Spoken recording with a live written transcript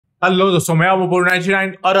Hello दोस्तों, मैं हूं पूर्ण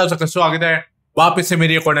 99 और आप सबका स्वागत है वापस से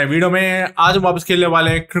मेरी एक और नई वीडियो में। आज हम वापस खेलने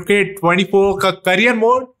वाले हैं क्रिकेट 24 का करियर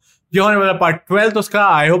मोड। ये होने वाला पार्ट 12 उसका।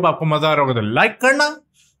 आई होप आपको मजा आ रहा होगा तो लाइक करना।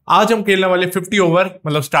 आज हम खेलने वाले 50 ओवर,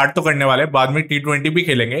 मतलब स्टार्ट तो करने वाले, बाद में T20 भी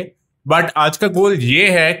खेलेंगे। बट आज का गोल ये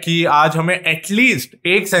है कि आज हमें एटलीस्ट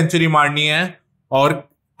एक सेंचुरी मारनी है, और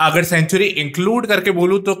अगर सेंचुरी इंक्लूड करके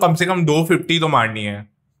बोलूं तो कम से कम 250 तो मारनी है।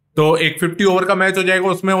 तो एक 50 ओवर का मैच हो जाएगा,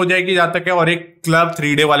 उसमें हो जाएगी जहां तक है, और एक क्लब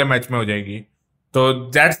 3 डे वाले मैच में हो जाएगी। तो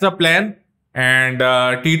that's the plan. And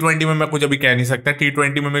T20 में मैं कुछ अभी कह नहीं सकता।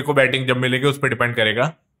 T20 में मेरे को बैटिंग जब मिलेगी उस पर डिपेंड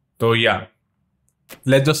करेगा। तो या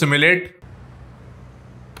लेट्स जस्ट सिमुलेट।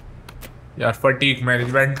 यार फटीक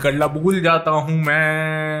मैनेजमेंट करना भूल जाता हूं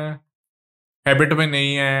मैं, हैबिट में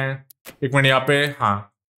नहीं है। एक मिनट यहाँ पे,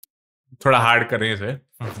 हाँ थोड़ा हार्ड करें इसे।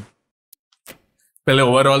 पहले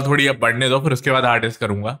ओवरऑल थोड़ी अब बढ़ने दो, फिर उसके बाद हार्डेस्ट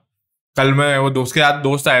करूंगा। कल मैं वो दोस्त के साथ,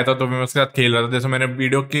 दोस्त आया था तो मैं उसके साथ खेल रहा था। जैसे मैंने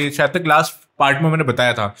वीडियो की शायद तक लास्ट पार्ट में मैंने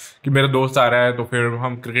बताया था कि मेरा दोस्त आ रहा है तो फिर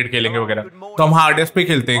हम क्रिकेट खेलेंगे वगैरह। तो हम हार्डेस्ट पे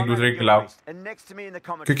खेलते हैं एक दूसरे के खिलाफ,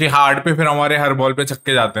 क्योंकि हार्ड पे फिर हमारे हर बॉल पे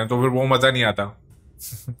छक्के जाते हैं, तो फिर वो मजा नहीं आता।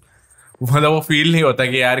 मतलब वो फील नहीं होता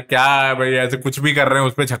कि यार क्या है भाई, ऐसे कुछ भी कर रहे हैं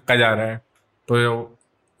उस पर छक्का जा रहा है, तो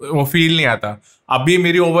वो फील नहीं आता। अभी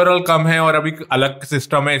मेरी ओवरऑल कम है और अभी अलग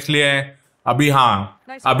सिस्टम है, इसलिए अभी हाँ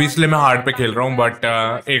अभी इसलिए मैं हार्ड पे खेल रहा हूँ। बट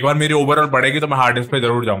एक बार मेरी ओवरऑल बढ़ेगी तो मैं हार्डेस्ट पे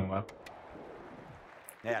जरूर जाऊंगा।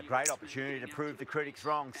 Yeah, great opportunity to prove the critics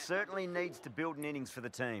wrong. Certainly needs to build an innings for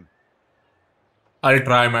the team. I'll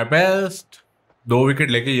try my best। 2 wicket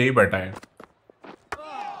लेके यही बैठा है।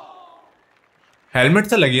 हेलमेट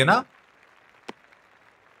से लगी है ना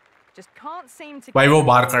भाई, वो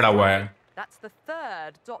बाहर खड़ा हुआ है।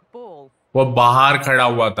 वो बाहर खड़ा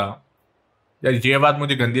हुआ था यार, ये बात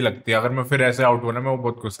मुझे गंदी लगती है। अगर मैं फिर ऐसे आउट हुआ ना, मैं वो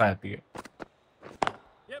बहुत गुस्सा आती है।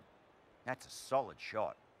 That's a solid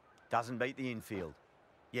shot. Doesn't beat the infield.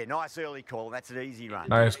 Yeah, nice early call. That's an easy run.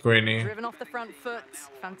 Nice, कोई नहीं। Driven off the front foot.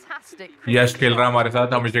 Fantastic. यश खेल रहा हमारे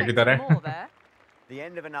साथ हमेशा की तरह। The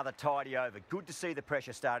end of another tidy over. Good to see the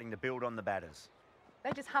pressure starting to build on the batters.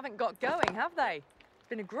 They just haven't got going, have they? It's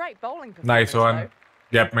been a great bowling performance. Nice one,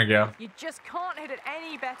 gap में गया। You just can't hit it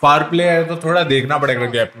any better. Power play है तो थोड़ा देखना पड़ेगा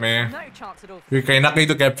gap में, क्योंकि कहीं ना कहीं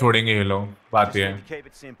तो गैप छोड़ेंगे ये लोग। बात ये है Keep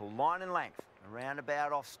it simple. Line and length. Around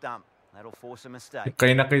about off stump. That'll force a mistake.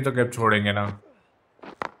 कहीं ना कहीं तो गैप छोड़ेंगे ना।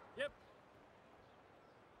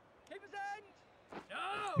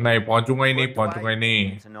 नहीं पहुंचूंगा ही नहीं, पहुंचूंगा ही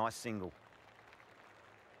नहीं, It's a nice single.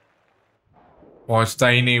 पहुंचता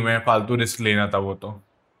ही नहीं मैं। फालतू रिस्क लेना था वो तो।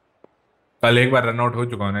 कल एक बार रन आउट हो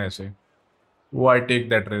चुका हूं ना ऐसे। वो I take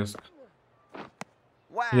that risk.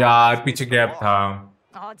 Wow. यार पीछे गैप था।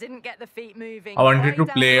 Oh, didn't get the feet moving. I wanted to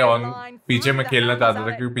Way play down on the line, पीछे through मैं the खेलना hands चाहता of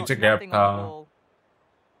था it, क्योंकि पीछे got गैप nothing था। on the ball.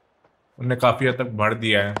 उन्होंने काफी हद तक भर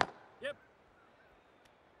दिया है।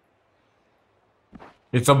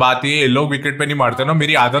 एक तो बात ये लोग विकेट पे नहीं मारते ना।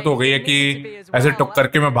 मेरी आदत हो गई है कि ऐसे टुक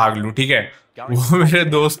करके मैं भाग लूं, ठीक है। वो मेरे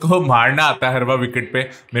दोस्त को मारना आता है हर बार विकेट पे।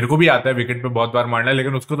 मेरे को भी आता है विकेट पे बहुत बार मारना,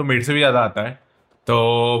 लेकिन उसको तो मेरे से भी ज्यादा आता है।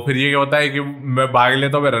 तो फिर ये होता है कि मैं भाग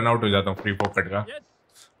लेता हूँ, मैं रन आउट हो जाता हूँ फ्री पॉकेट का,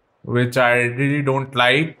 विच I really don't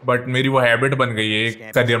like. But मेरी वो हैबिट बन गई है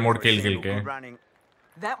एक करियर मोड खेल खेल के।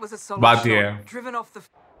 बात ये है।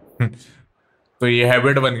 तो ये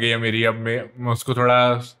हैबिट बन गई है मेरी। अब मैं उसको थोड़ा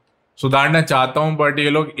सुधारना चाहता हूँ, बट ये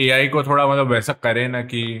लोग एआई को थोड़ा मतलब वैसा करे ना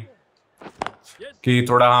कि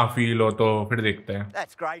थोड़ा हाँ फील हो, तो फिर देखते हैं।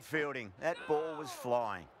 That's great fielding. That ball was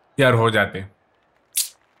flying. यार हो जाते।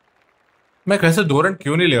 मैं कैसे 2 रन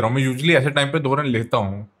क्यों नहीं ले रहा हूँ? मैं यूजुअली ऐसे टाइम पे 2 रन लेता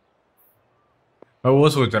हूँ। मैं वो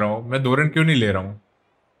सोच रहा हूँ मैं 2 रन क्यों नहीं ले रहा हूँ।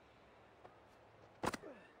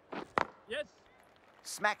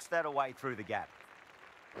 Smacks that away through the gap.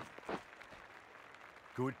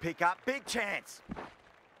 Good pick up. Big chance.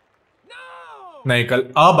 नहीं कल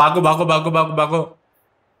भागो भागो भागो भागो भागो।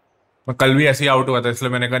 मैं कल भी ऐसे ही आउट हुआ था,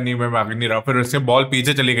 इसलिए मैंने कहा नहीं मैं भाग नहीं रहा। फिर उससे बॉल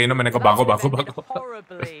पीछे चली गई ना, मैंने कहा भागो भागो भागो।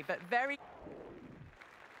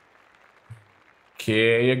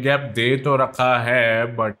 ये गैप दे तो रखा है,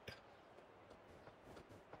 बट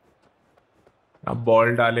अब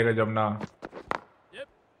बॉल डालेगा जब ना।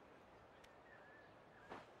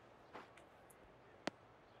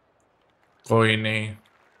 कोई नहीं,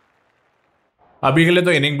 अभी के लिए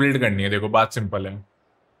तो इनिंग बिल्ड करनी है। देखो बात सिंपल है,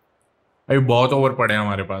 अभी बहुत ओवर पड़े हैं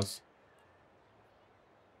हमारे पास।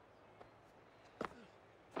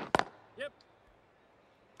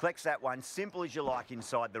 Collects that one. Simple as you like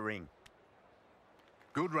inside the ring.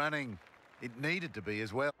 Good running. It needed to be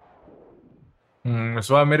as well. इस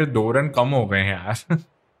बार मेरे 2 रन कम हो गए हैं यार।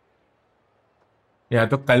 या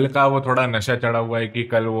तो कल का वो थोड़ा नशा चढ़ा हुआ है कि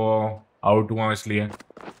कल वो आउट हुआ इसलिए।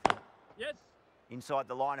 inside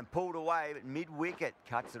the line and pulled away, but mid-wicket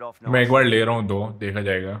cuts it off मैं एक nicely. बार ले रहा हूँ दो, देखा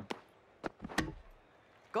जाएगा।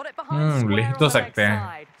 Got it behind square ले on तो the leg सकते हैं।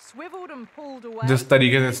 side. Swiveled and pulled away. जिस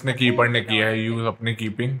तरीके से Keep इसने the कीपर ball ने किया है going. यूज अपनी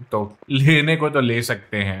कीपिंग, तो लेने को तो ले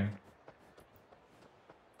सकते हैं।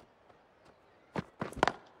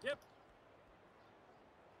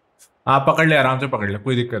 आप पकड़ ले, आराम से पकड़ ले,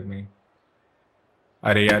 कोई दिक्कत नहीं।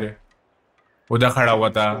 अरे यार उधर खड़ा हुआ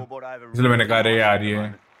था इसलिए मैंने कहा अरे यार ये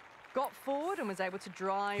Got forward and was able to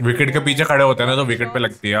drive. Wicket के पीछे खड़े होते हैं ना तो विकेट पे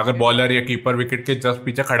लगती है। अगर बॉलर या कीपर विकेट के जस्ट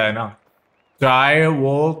पीछे खड़ा है ना, चाहे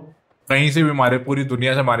वो कहीं से भी मारे, पूरी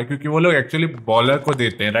दुनिया से मारे, क्योंकि वो लोग एक्चुअली बॉलर को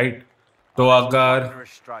देते हैं, राइट। तो अगर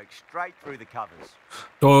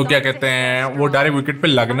तो क्या कहते हैं, वो डायरेक्ट विकेट पे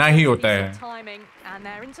लगना ही होता है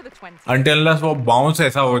अनटिल अनलेस वो बाउंस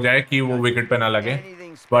ऐसा हो जाए कि वो विकेट पे ना लगे,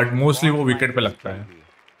 बट मोस्टली वो विकेट पे लगता है।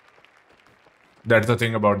 That's the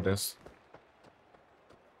thing about this.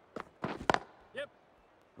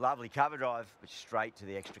 Lovely cover drive, but straight to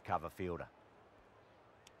the extra cover fielder.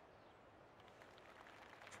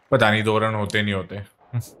 पता नहीं 2 रन होते नहीं होते।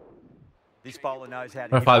 This bowler knows how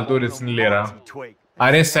to मैं फालतू रिस्क नहीं ले रहा। tweak.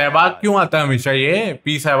 अरे सहवाग क्यों आता है हमेशा? ये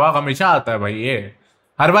पी सहवाग हमेशा आता है भाई। ये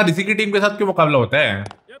हर बार इसी की टीम के साथ क्यों मुकाबला होता है?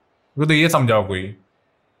 तो ये समझाओ कोई,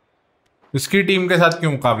 इसकी टीम के साथ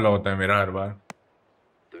क्यों मुकाबला होता है मेरा हर बार?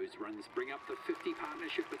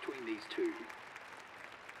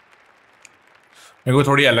 मेरे को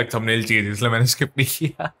थोड़ी अलग थंबनेल चाहिए थी, इसलिए मैंने स्किप नहीं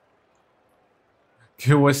किया।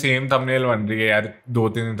 कि वो सेम थंबनेल बन रही है यार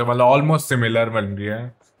 2-3 दिन तो, मतलब ऑलमोस्ट सिमिलर बन रही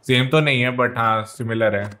है। सेम तो नहीं है बट हाँ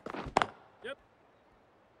सिमिलर है।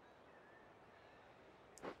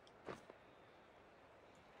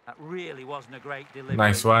 That really wasn't a great delivery.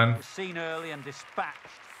 Nice one. It was seen early and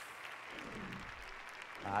dispatched.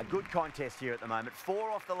 Good contest here at the moment. 4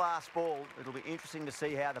 off the last ball. It'll be interesting to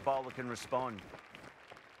see how the bowler can respond.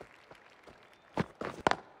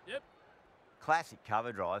 Classic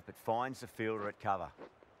cover drive, but finds the fielder at cover.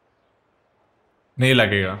 नहीं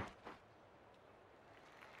लगेगा,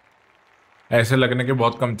 ऐसे लगने के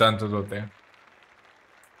बहुत कम chances होते हैं।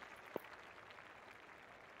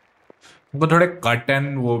 उनको थोड़े कट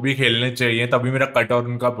एंड वो भी खेलने चाहिए, तभी मेरा कट और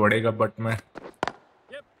उनका बढ़ेगा, बट मैं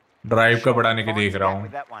ड्राइव का बढ़ाने के देख रहा हूँ।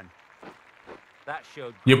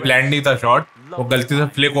 ये प्लान नहीं था शॉट, वो गलती से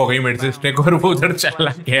फ्लिक हो गई मेरे से स्टिक और वो उधर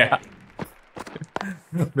चला गया।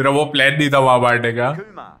 मेरा वो प्लान नहीं था वहां मारने का,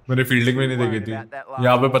 मैंने फील्डिंग में नहीं देखी थी।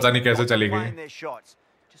 यहाँ पे पता नहीं कैसे चली गई।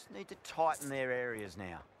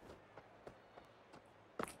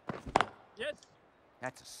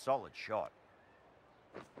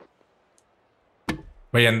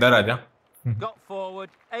 भाई अंदर आ जा।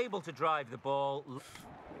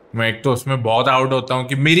 मैं एक तो उसमें बहुत आउट होता हूँ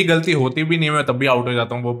कि मेरी गलती होती भी नहीं है, मैं तब भी आउट हो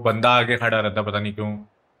जाता हूँ। वो बंदा आगे खड़ा रहता है, पता नहीं क्यों,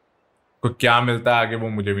 को क्या मिलता है आगे वो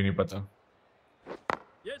मुझे भी नहीं पता।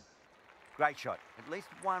 Great shot. At least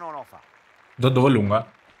one on offer. दो लूंगा।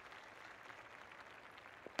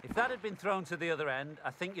 If that had been thrown to the other end,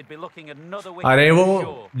 I think you'd be looking at another wicket. अरे वो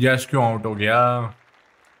यश क्यों आउट हो गया?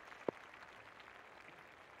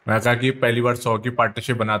 मैं कहा कि पहली बार 100 की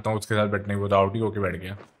पार्टनरशिप बनाता हूँ उसके साथ बैठने को, तो आउट ही होके बैठ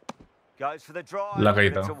गया। Goes for the drive. लगा ही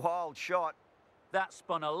था। It's a wild shot. That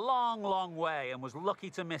spun a long, long way and was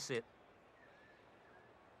lucky to miss it.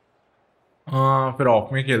 हाँ फिर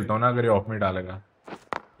ऑफ में खेलता हूँ ना, अगर ये ऑफ में डालेगा।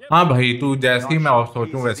 हाँ भाई तू जैसे ही मैं ऑफ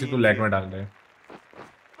सोचूं वैसे तू लेग में डाल दे।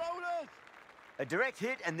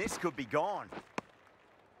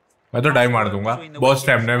 मैं तो डाइव मार दूंगा, बहुत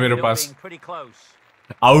स्टैमिना है मेरे पास।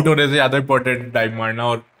 आउट होने से ज्यादा इंपॉर्टेंट डाइव मारना,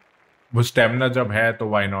 और वो स्टैमिना जब है तो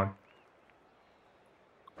व्हाई नॉट।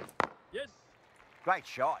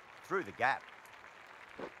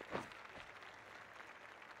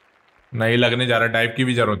 नहीं लगने जा रहा, डाइव की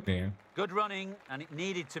भी जरूरत नहीं है। Good running, and it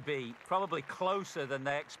needed to be probably closer than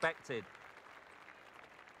they expected.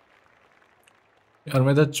 यार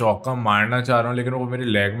मैं तो चौका मारना चाह रहा हूँ, लेकिन वो मेरी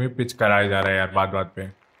लेग में पिच कराया जा रहा है यार बात पे।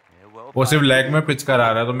 वो सिर्फ लेग में पिच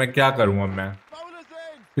करा रहा है, तो मैं क्या करूँ अब मैं?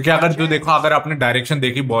 क्योंकि अगर जो देखो, अगर आपने डायरेक्शन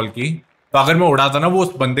देखी बॉल की, तो अगर मैं उड़ाता ना वो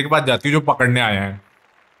उस बंदे के पास जाती जो पकड़ने आया है,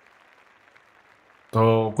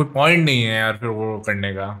 तो कोई पॉइंट नहीं है यार फिर वो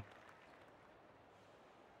करने का।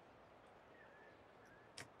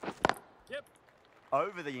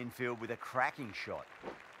 Over the infield with a cracking shot.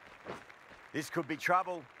 This could be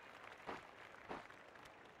trouble.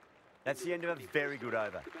 That's the end of a very good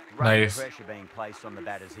over. Nice. Great pressure being placed on the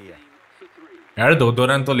batters here. यार 2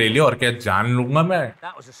 रन तो ले लिया, और क्या जान लूंगा मैं।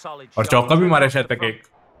 और चौका भी मारा शायद तक एक।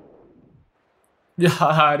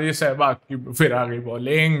 यार ये सहवाग की फिर आ गई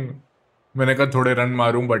बॉलिंग। मैंने कहा थोड़े रन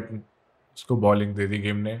मारूं, बट उसको बॉलिंग दे दी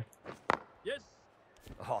गेम ने।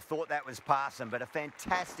 Oh, I thought that was passing, but a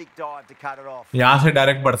fantastic dive to cut it off. यहाँ से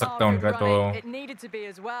डायरेक्ट बढ़ Oh, सकता है good उनका, तो running. It needed to be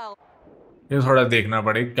as well. ये थोड़ा देखना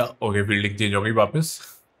पड़ेगा क्या। ओके, फील्डिंग चेंज हो गई वापस।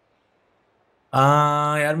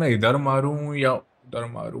 यार मैं इधर मारूं या उधर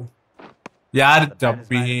मारूं यार। The जब batter's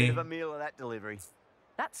भी made a bit of a meal of that delivery.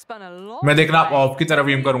 That spun a long मैं देख रहा way. ऑफ की तरफ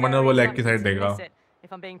एम करूंगा ना, वो Very लेग की lucky साइड to देगा। miss it,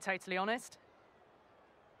 if I'm being totally honest.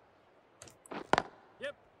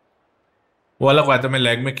 वो अलग बात है, मैं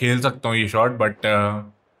लेग में खेल सकता हूँ ये शॉट, बट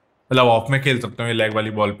मतलब ऑफ में खेल सकता हूँ ये लेग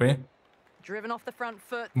वाली बॉल पे, Driven off the front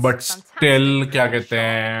foot. But still Fantastic क्या shot. कहते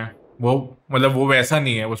हैं वो, मतलब वो वैसा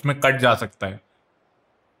नहीं है, उसमें कट जा सकता है।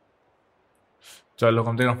 चलो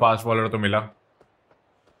कम से कम फास्ट बॉलर तो मिला।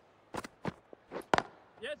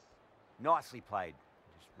 Nicely played.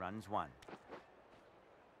 Just runs one.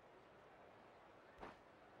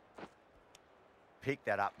 Pick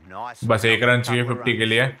that up nice. बस एक रन चाहिए 50 के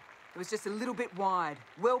लिए। It was just a little bit wide.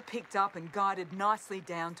 Well picked up and guided nicely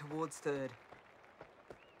down towards third.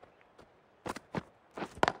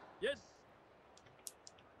 Yes.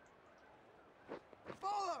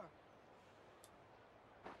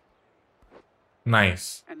 Nice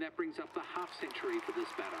And that brings up the half century for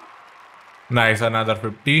this batter. Nice, another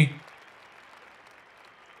 50।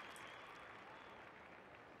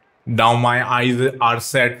 Now my eyes are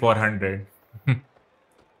set for 100।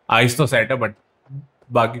 Eyes तो set है, but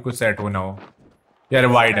बाकी कुछ set हो ना हो। यार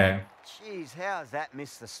wide है, Jeez, how has that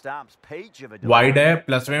missed the stumps? Peach of a wide delivery. है,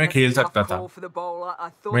 प्लस में मैं That's खेल a tough सकता था, call for the bowler. I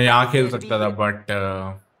thought मैं that यहाँ was खेल there to be सकता था, hit. But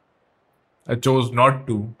I chose not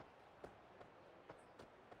to.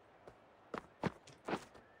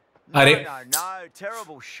 अरे No, no,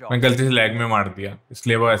 terrible shot. मैं गलती से लेग में मार दिया,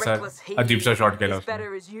 इसलिए वो ऐसा Reckless heat. अजीब सा शॉट खेला This उसने।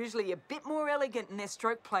 batter is usually a bit more elegant in their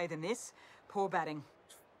stroke play than this. Poor batting.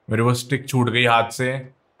 मेरे वो स्टिक छूट गई हाथ से,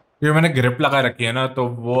 क्योंकि मैंने ग्रिप लगा रखी है ना, तो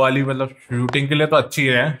वो वाली मतलब शूटिंग के लिए तो अच्छी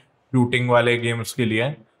है, शूटिंग वाले गेम्स के लिए,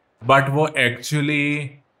 बट वो एक्चुअली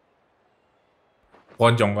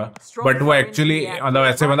पहुंच जाऊंगा, बट वो एक्चुअली मतलब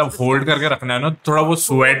ऐसे मतलब होल्ड करके रखना है ना, थोड़ा वो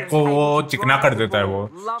स्वेट को वो चिकना कर देता है,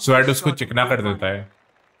 वो स्वेट उसको चिकना कर देता है,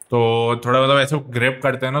 तो थोड़ा मतलब ऐसे ग्रिप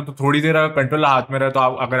करते हैं ना, तो थोड़ी देर अगर कंट्रोल हाथ में रहे, तो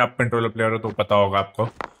आप अगर आप कंट्रोलर प्लेयर हो तो पता होगा आपको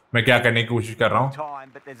मैं क्या करने की कोशिश कर रहा हूँ। Time,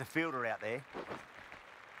 but there's a fielder out there.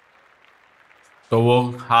 तो वो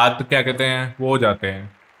हाथ क्या कहते हैं वो हो जाते हैं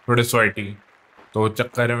थोड़े स्वेटी, तो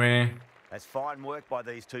चक्कर में That's fine work by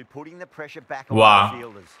these two, putting the pressure back on Wow. the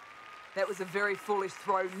fielders. That was a very foolish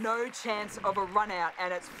throw. No chance of a run out,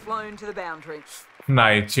 and it's flown to the boundary.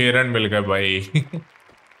 नहीं, 6 run मिल गए भाई।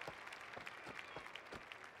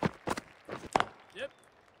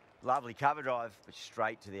 Lovely cover drive, but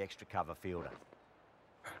straight to the extra cover fielder.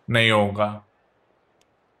 नहीं होगा,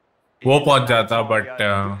 वो पहुंच जाता, but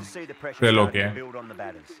Good to see the pressure fail हो starting गया। to build on the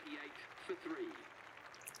batters. 38 for 3.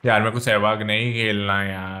 यार मेरे को सहवाग नहीं खेलना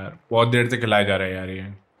है यार, बहुत देर से खिलाया जा रहा है यार ये।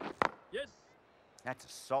 Yes. That's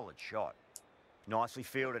a solid shot. Nicely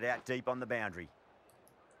fielded out deep on the boundary.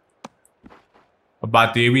 अब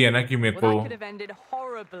बात ये भी है ना कि मेरे Well, that को, could have ended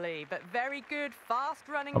horribly, but very good, fast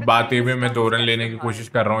running. अब बात ये between भी the मैं 2 stumps रन gets लेने them की home. कोशिश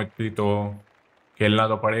कर रहा हूँ इतनी, तो खेलना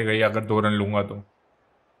तो पड़ेगा ही, अगर 2 रन लूंगा तो।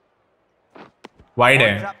 वाइड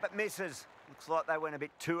Winds है, up but misses. Looks like they went a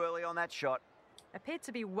bit too early on that shot. Appeared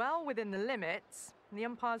to be well within the limits. And the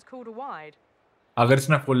umpire's called a wide. अगर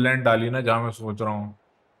इसने फुल लेंथ डाली ना जहाँ मैं सोच रहा हूँ,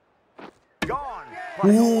 Gone.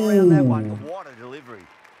 Played all around that one. What a delivery.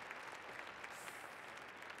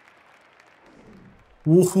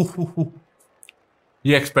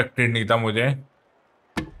 ये एक्सपेक्टेड नहीं था मुझे।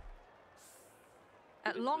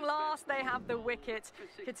 At long last, they have the wicket.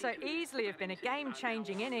 Could so easily have been a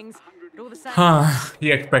game-changing innings, but all the same. हाँ,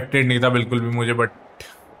 ये एक्सपेक्टेड नहीं था बिल्कुल भी मुझे, but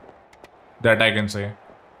that I can say.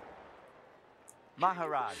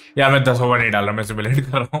 Maharaj. यार मैं 10 ओवर नहीं डाल रहा, मैं सिमुलेट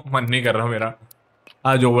कर रहा हूँ, मन नहीं कर रहा मेरा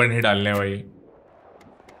आज ओवर नहीं डालने भाई,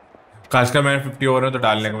 खासकर मैंने 50 ओवर में तो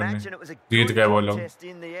डालने का मन Imagine it was a नहीं। जीत good गए वो लोग, contest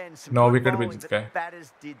in the end. Some 9 good wicket भी bowling, जीत but गए। the batters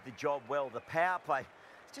did the job well. The power play,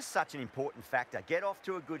 it's just such an important factor. Get off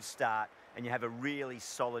to a good start and you have a really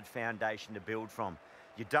solid foundation to build from.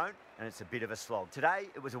 You don't, and it's a bit of a slog. Today,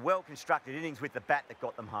 it was a well-constructed innings with the bat that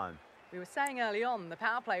got them home. We were saying early on, the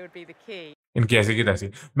power play would be the key. इनकी ऐसी की तैसी,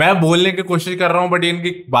 मैं बोलने की कोशिश कर रहा हूँ बट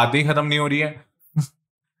इनकी बातें ही खत्म नहीं हो रही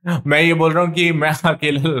है। मैं ये बोल रहा हूँ कि मैं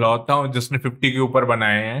अकेले लौटा हूँ जिसने 50 के ऊपर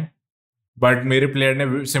बनाए हैं, बट मेरे प्लेयर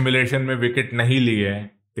ने सिमुलेशन में विकेट नहीं लिए है,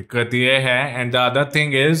 दिक्कत ये है। And the other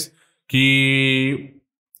thing is कि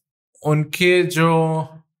उनके जो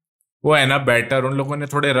वो है ना बैटर, उन लोगों ने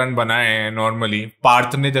थोड़े रन बनाए हैं नॉर्मली,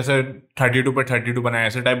 पार्थ ने जैसे 32 पे 32 बनाए,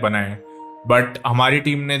 ऐसे टाइप बनाए हैं, बट हमारी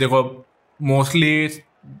टीम ने देखो मोस्टली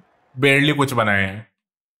बेरली कुछ बनाए हैं।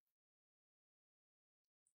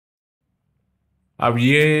 अब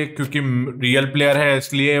ये क्योंकि रियल प्लेयर है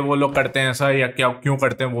इसलिए वो लोग करते हैं ऐसा, या क्या क्यों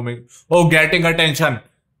करते हैं वो मैं। ओ गेटिंग अटेंशन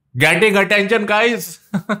गाइस।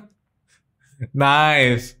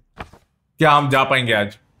 नाइस। क्या हम जा पाएंगे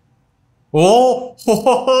आज? ओ हो,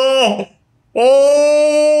 ओ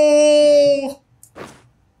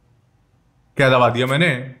क्या दबा दिया मैंने?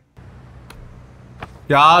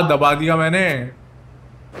 क्या दबा दिया मैंने?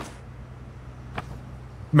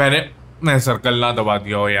 मैं सर्कल ना दबा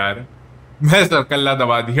दिया हो यार। मैं सर्कल ना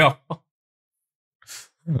दबा दिया हो।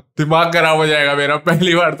 दिमाग खराब हो जाएगा मेरा।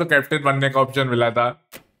 पहली बार तो कैप्टन बनने का ऑप्शन मिला था।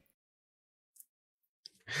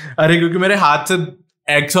 अरे क्योंकि मेरे हाथ से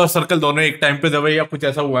एक्स और सर्कल दोनों एक टाइम पे दबाई या कुछ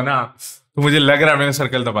ऐसा हुआ ना, तो मुझे लग रहा है मैंने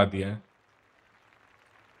सर्कल दबा दिया है।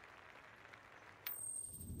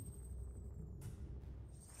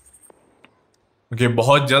 ओके,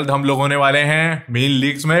 बहुत जल्द हम लोग होने वाले हैं मेन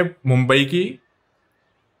लीग्स में मुंबई की।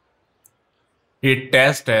 ये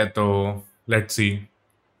टेस्ट है तो let's see.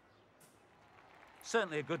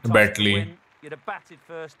 Certainly a good toss to बैटली। win. You'd have batted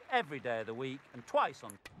first every day of the week and twice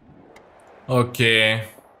on. Okay,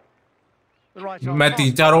 मैं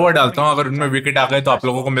 3-4 ओवर डालता हूँ, अगर उनमें विकेट आ गए तो आप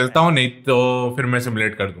लोगों को मिलता हूँ, नहीं तो फिर मैं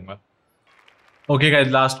सिमुलेट कर दूंगा। ओके गाइस,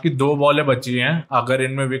 लास्ट की 2 बॉलें बची हैं। अगर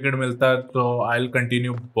इनमें विकेट मिलता है तो I will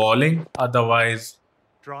continue bowling, otherwise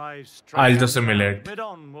I just simulate.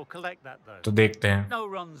 तो देखते हैं, No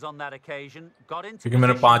runs on that occasion. Got into क्योंकि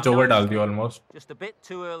मैंने 5 ओवर डाल दिया nicely. Almost. Just a bit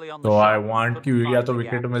too early on the तो आई shot. वांट कि Couldn't या find तो the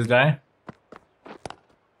विकेट gap. मिल जाए।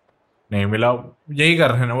 नहीं मिला, यही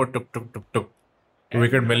कर रहे हैं ना वो, टुक टुक टुक टुक।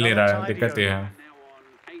 विकेट मिल नहीं रहा है, दिक्कत ये है।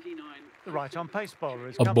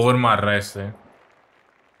 अब बोर मार रहा है इससे,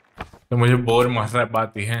 तो मुझे बोर मार रहा है,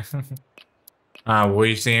 बात ही है। हाँ,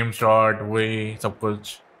 वही सेम शॉट, वही सब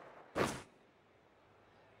कुछ।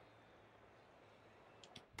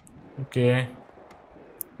 ओके,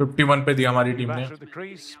 51 पे दिया हमारी टीम ने।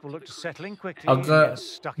 अगर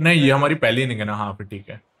नहीं, ये हमारी पहली इनिंग है ना। हाँ फिर ठीक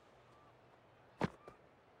है।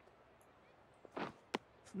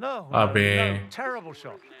 अबे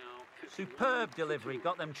Superb delivery.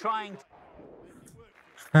 Got them trying.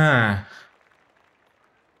 हाँ,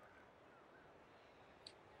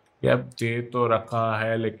 यार दे तो रखा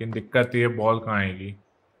है, लेकिन दिक्कत ये बॉल कहाँ आएगी?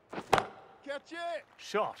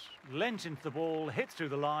 Shot lent into the ball, hit through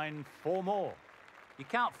the line, 4 more. You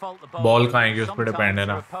can't fault the ball. Ball कहाँ आएगी उस पर डिपेंड है Sometimes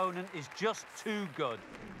ना। your opponent is just too good.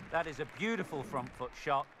 That is a beautiful front foot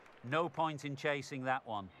shot. No point in chasing that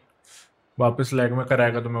one. वापस leg में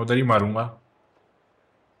कराएगा तो मैं उधर ही मारूंगा।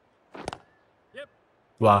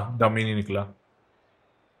 वाह, दम ही नहीं निकला।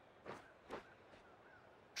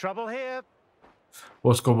 Trouble here.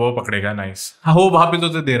 उसको वो पकड़ेगा। नाइस। हाँ, वो वहां पे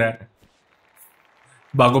तो दे रहा है।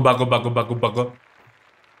 भागो भागो भागो भागो भागो।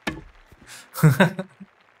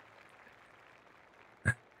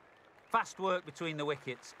 Fast work between the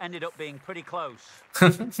wickets. Ended up being pretty close.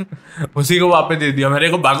 उसी को वापस दे दिया मेरे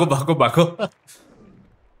को। भागो भागो भागो।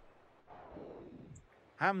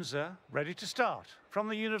 Hamza ready to start from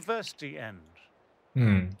the university end.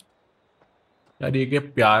 यार ये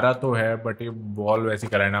प्यारा तो है, बट ये बॉल वैसी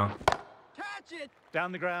करे ना।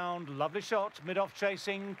 Down the ground, lovely shot, mid-off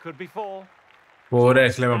chasing, could be 4. 4 है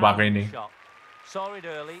इसलिए मैं भागा ही नहीं। Saw it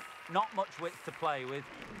early, not much width to play with,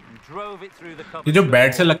 and drove it through the cover. ये जो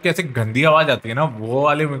बैट से लग के ऐसे गंदी आवाज आती है ना, वो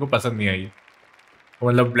वाली मेरे को पसंद नहीं आई।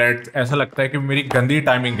 मतलब बैट ऐसा लगता है कि मेरी गंदी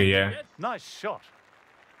टाइमिंग गई है। Nice shot.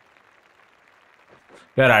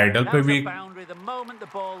 यार आइडल पे भी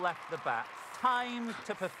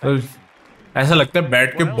तो ऐसा लगता है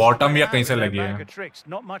बैट के बॉटम या कहीं से लगी है।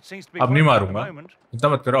 अब नहीं मारूंगा, इतना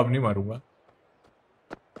मत करो, अब नहीं मारूंगा।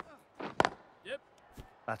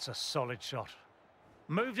 That's a solid shot.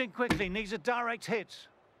 Moved in quickly, needs a direct hit.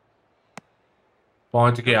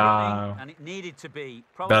 पहुंच गया।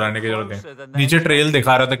 डराने की जरूरत है। नीचे ट्रेल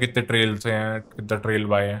दिखा रहा था, कितने ट्रेल से हैं, कितना ट्रेल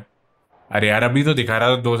बाय है। अरे यार अभी तो दिखा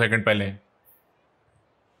रहा था 2 सेकंड पहले।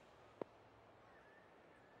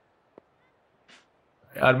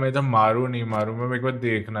 यार मैं इधर मारू नहीं मारू, मैं एक बार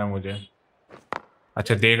देखना है मुझे।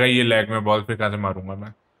 अच्छा देगा ये लेग में बॉल, फिर कहाँ से मारूंगा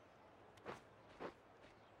मैं?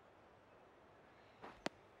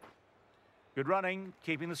 Good running,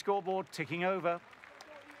 keeping the scoreboard ticking over.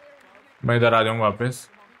 मैं इधर आ जाऊंगा वापस।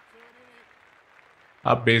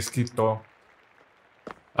 अब बेस की तो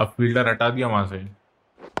अब फील्डर हटा दिया वहां से।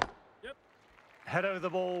 Head over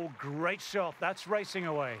the ball, great shot. That's racing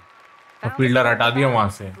away. अब फील्डर हटा दिया वहां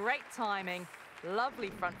से। Great timing. Lovely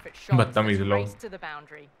front foot shot. बदतमीज लोग। Race to the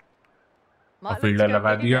boundary. अब फील्डर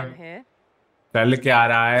लगा दिया। चल क्या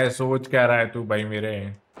रहा है, सोच क्या रहा है तू भाई मेरे?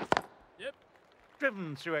 Driven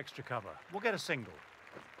through extra cover. We'll get a single.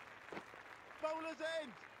 Bowler's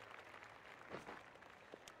end.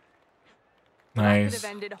 That could nice.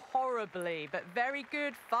 have ended horribly, but very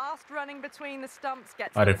good. Fast running between the stumps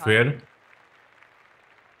gets अरे them home. फिर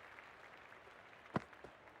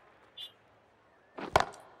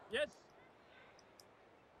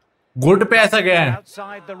गुड पे ऐसा गया है,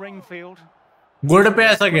 Outside the ring field. Good पे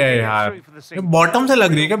ऐसा गया है यार। ये बॉटम से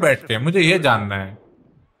लग रही है क्या बैठ के? मुझे ये जानना है।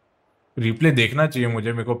 रिप्ले देखना चाहिए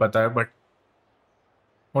मुझे, मेरे को पता है, बट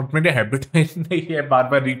और मेरी हैबिट में नहीं है, बार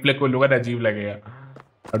बार रिप्ले को लोग अजीब लगेगा।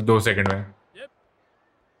 और 2 सेकंड में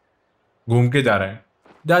घूम के जा रहा है।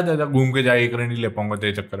 जा जा जा, घूम के जा, एक रन नहीं ले पाऊंगा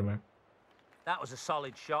तेरे चक्कर में। That was a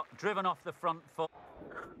solid shot, driven off the front foot.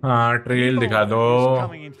 हाँ, ट्रेल दिखा दो।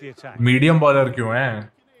 Coming into the attack. Medium bowler क्यों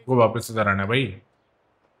है? वो वापस से आना है भाई।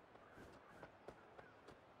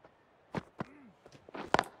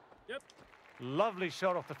 Lovely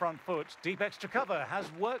shot off the front foot. Deep extra cover has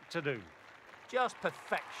work to do. Just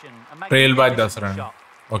perfection. A trail bye 10 magnificent run. shot.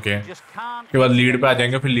 Okay, Just can't उसके बाद hit लीड it पे आ against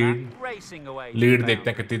जाएंगे, फिर the lead back, racing away to lead the देखते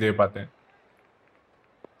हैं boundary. कितनी दे पाते हैं।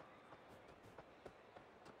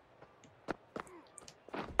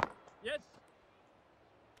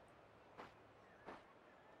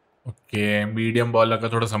 ओके, मीडियम बॉलर का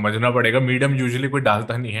थोड़ा समझना पड़ेगा। मीडियम यूजुअली कोई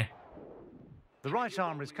डालता नहीं है। The right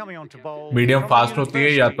arm is coming on to bowl. Medium from fast होती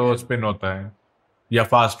है या तो university. स्पिन होता है या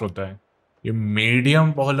फास्ट होता है। ये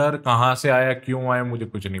मीडियम बॉलर कहाँ से आया, क्यों आया, मुझे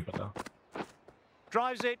कुछ नहीं पता।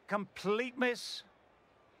 Drives it, complete miss.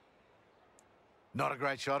 Not a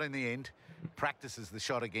great shot in the end. Practices the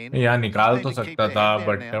shot again. यार निकाल Just तो need to keep सकता their था, head down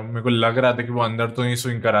बट now. मेरे को लग रहा था कि वो अंदर तो नहीं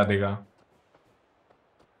स्विंग करा देगा।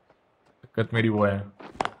 दिक्कत मेरी वो है।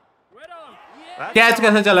 That's कैच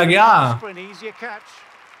कैसे चला गया? for an easier catch.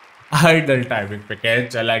 Idol timing पे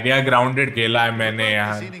कैच चला गया। ग्राउंडेड खेला है मैंने His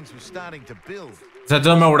यार। innings was starting to build. सच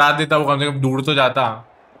में मैं उड़ा देता, वो कम से कम दूर तो जाता।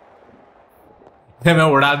 मैं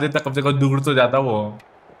उड़ा देता, कम से कम दूर तो जाता वो।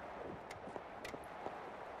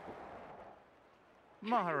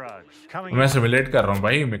 Maharaj coming मैं in. सिमुलेट कर रहा हूँ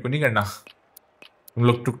भाई, मेरे को नहीं करना। तुम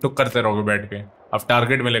लोग टुक टुक करते रहोगे बैठ के। अब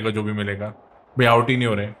टारगेट मिलेगा जो भी मिलेगा। भाई आउट ही नहीं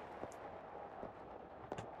हो रहे।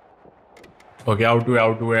 ओके, आउट हुए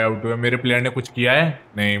आउट हुए आउट हुए। मेरे प्लेयर ने कुछ किया है?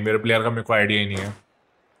 नहीं, मेरे प्लेयर का मेरे को आइडिया ही नहीं है।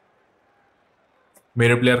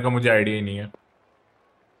 मेरे प्लेयर का मुझे आइडिया ही नहीं है।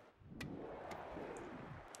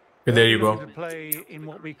 There you go. To play in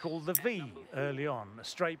what we call the V early on. A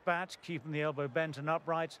straight bat, keeping the elbow bent and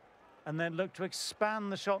upright, and then look to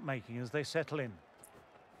expand the shot making as they settle in.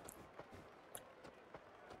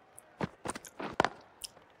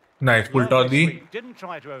 Nice, pull toss the. Didn't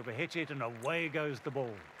try to overhit it, and away goes the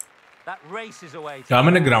ball. That races away. to क्या the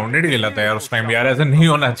मैंने boundary. Grounded खेला था यार उस time Beautiful यार, shot. ऐसा नहीं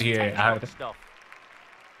होना चाहिए Technical यार। stuff.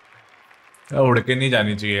 उड़ के नहीं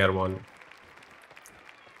जानी चाहिए यार ball.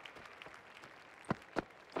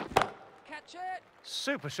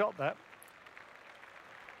 Super shot that.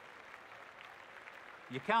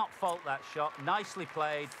 You can't fault that shot. Nicely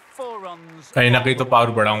played. 4 runs. कहीं ना कहीं तो पावर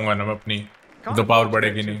बढ़ाऊंगा ना मैं अपनी, तो पावर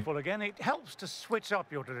बढ़ेगी नहीं। Full again. It helps to switch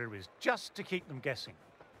up your deliveries just to keep them guessing.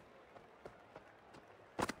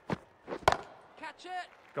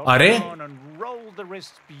 Got अरे on and rolled the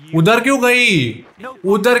wrist beautifully. उधर क्यों गई?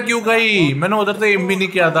 उधर क्यों गई? मैंने उधर तो एम भी नहीं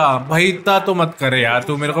किया था भाई। इतना तो मत करे यार,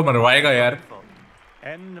 तू मेरे को मरवाएगा यार।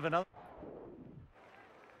 End of another.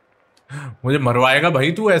 मुझे मरवाएगा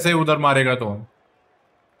भाई तू, ऐसे उधर मारेगा तो।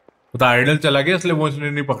 वो तो आइडल चला गया इसलिए वो उसने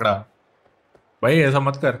नहीं पकड़ा। भाई ऐसा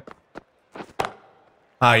मत कर।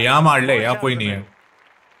 हाँ, यहाँ मार ले, यहाँ कोई नहीं है।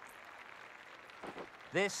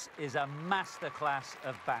 This is a masterclass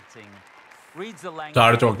of batting. Reads the length.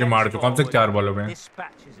 4 चौके मार चुका हूँ, सिर्फ 4 बॉलों में।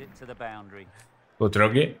 Dispatches it to the boundary. सोच रहे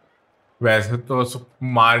हो वैसे तो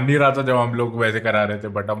मार नहीं रहा था जब हम लोग वैसे करा रहे थे,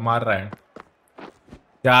 बट अब मार रहा है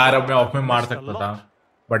यार। अब मैं ऑफ में मार सकता था,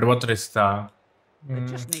 बट बहुत रिस्क था।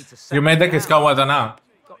 Just need to ये set मैं इधर it किसका out. हुआ था ना,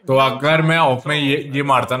 तो अगर मैं ऑफ में ये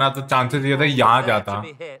मारता ना तो चांसेस ये था यहाँ जाता।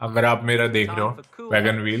 अगर आप मेरा देख रहे हो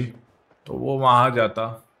वैगन व्हील, तो वो वहां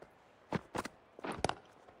जाता।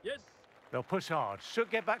 They'll push hard. Should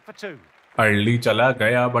get back for 2. Early चला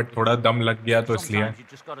गया, बट थोड़ा दम लग गया तो इसलिए। Sometimes you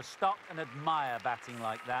just got to stop and admire batting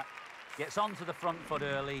like that. Gets onto the front foot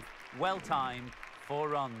early, well timed, 4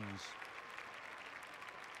 runs.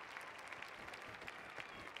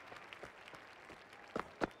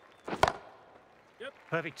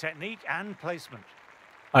 Perfect technique and placement.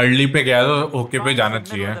 Early पे गया तो ओके पे जाना Right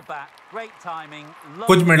to the middle चाहिए। of the bat, great timing,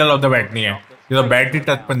 कुछ lovely middle of the shot bat नहीं है, that's ये तो great bat he to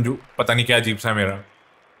touch the Panju पता नहीं क्या अजीब सा है मेरा।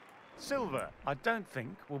 Silver, I don't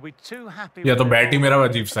think, will be too happy. या with तो the बैट ही ball मेरा at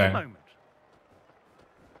अजीब सा the है। moment.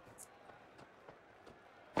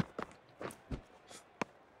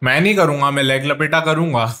 मैं नहीं करूंगा, मैं लेग लपेटा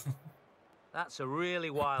करूंगा। That's a really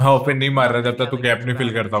wild हाँ, shot. ओपन नहीं मार रहा जब तक तू Nothing गैप elegant नहीं फिल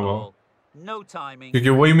about करता it वो, at all. No timing. क्योंकि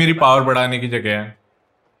वही मेरी पावर बढ़ाने की जगह है।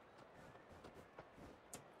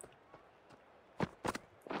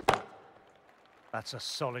 That's a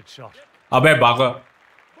solid shot. अबे भागो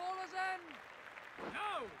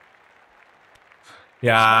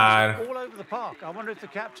यार। All over the park. I wonder if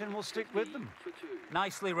the captain will stick with them.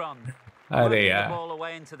 Nicely run. अरे Working the यार ball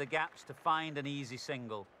away into the gaps to find an easy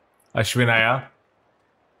single. Ashwin आया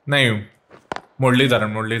नहीं,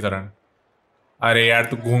 मुरलीधरन। अरे यार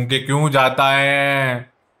तू घूम के क्यों जाता है?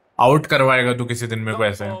 आउट करवाएगा तू किसी दिन मेरे को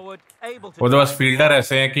ऐसे। वो तो बस फील्डर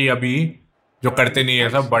ऐसे हैं कि अभी जो करते नहीं है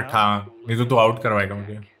सब, बट हाँ नहीं तो तू आउट करवाएगा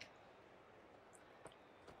मुझे।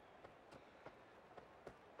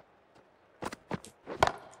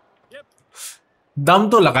 दम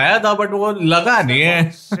तो लगाया था बट वो लगा नहीं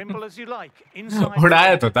है। Simple as you like. Inside.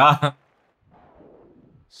 उड़ाया तो था।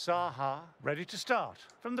 Saha ready to start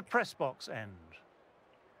from the press box end.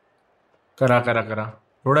 करा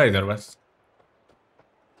थोड़ा इधर बस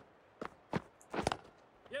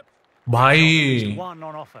भाई। One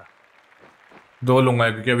on offer. 2 लूंगा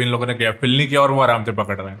क्योंकि अभी इन लोगों ने गैप फिल नहीं किया और वो आराम से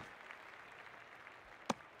पकड़ रहे हैं।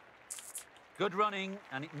 Good running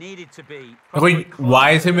and it needed to be. कोई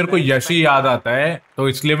वाई से मेरे को यश ही याद आता है तो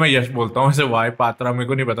इसलिए मैं यश बोलता हूँ। ऐसे वाई पात्रा मेरे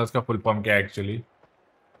को नहीं पता उसका फुल फॉर्म क्या है एक्चुअली,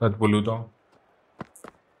 सच बोलूं तो।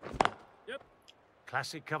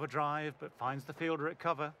 Classic cover drive but finds the fielder at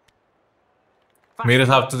cover. मेरे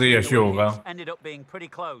हिसाब से तो यश ही होगा। Ended up being pretty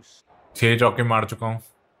close. 6 चौके मार चुका हूँ।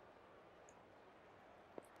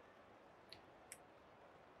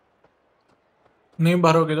 नहीं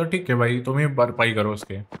भरोगे तो ठीक है भाई, तुम ही भरपाई करो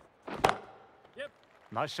उसके।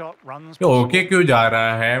 Nice shot, runs. ओके क्यों जा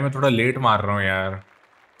रहा है? मैं थोड़ा लेट मार रहा हूँ यार।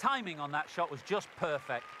 Timing on that shot was just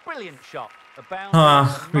perfect. Brilliant shot. A bounce.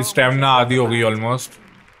 हाँ स्टेमिना आधी हो गई almost.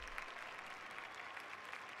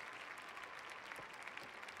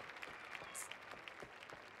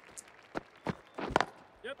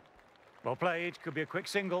 Well played, could be a quick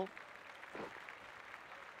single.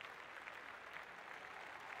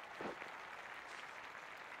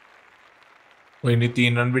 कोई नहीं,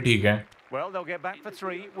 3 रन भी ठीक है। Well, they'll get back for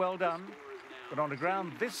 3. Well done. But on a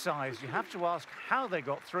ground this size, you have to ask how they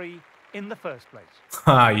got 3 in the first place.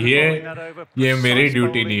 हाँ ये मेरी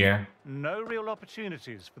duty नहीं है। No real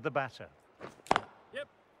opportunities for the batter.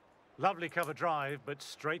 Lovely cover drive, but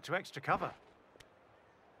straight to extra cover.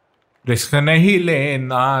 Risk नहीं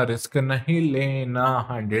लेना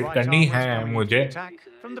 100 करनी है मुझे।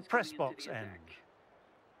 From the press box end.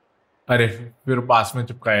 अरे फिर पास में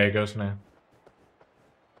चिपकाया क्या उसने?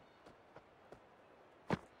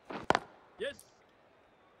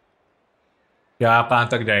 क्या कहाँ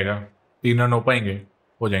तक जाएगा? 3 रन हो पाएंगे?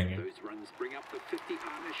 हो जाएंगे।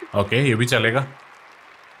 ओके ये भी चलेगा।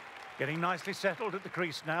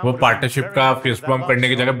 वो पार्टनरशिप का फिस्ट बम्प करने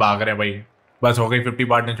की जगह भाग रहे हैं भाई। बस हो गई 50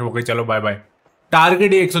 पार्टनरशिप हो गई, चलो बाय बाय।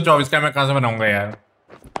 टारगेट ही 124 का, मैं कहाँ से बनाऊंगा यार?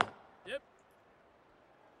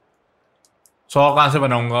 100 कहाँ से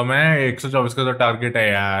बनाऊंगा मैं? 124 का तो टारगेट है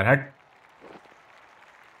यार। हट।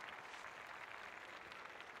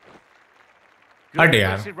 हट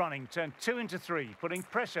यार। Running turned 2 into 3, putting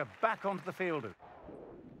pressure back onto the fielder.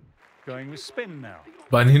 Going with spin now.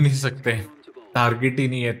 बन ही नहीं सकते, टारगेट ही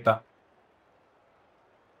नहीं है इतना।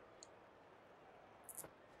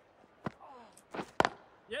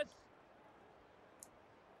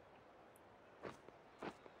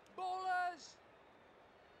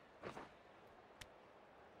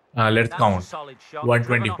 Let's count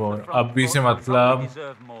 124। अब भी से मतलब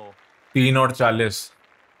 3 और 40,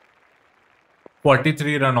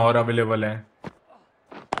 43 रन और अवेलेबल है।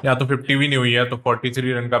 या तो 50 भी नहीं हुई है तो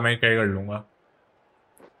 43 रन का मैं क्या कर लूंगा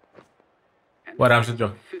आराम से। जो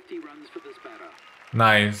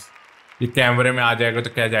नाइस, ये कैमरे में आ जाएगा तो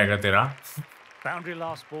क्या जाएगा तेरा? Boundary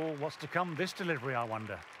last ball. What's to come this delivery, I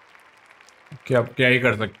wonder. क्या अब क्या ही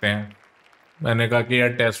कर सकते हैं। मैंने कहा कि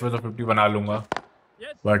यार टेस्ट में तो 50 बना लूंगा,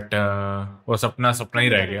 बट वो सपना ही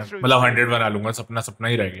रह गया। मतलब 100 बना लूंगा, सपना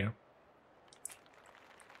ही रह गया।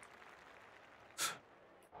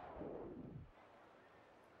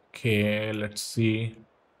 Okay, let's see.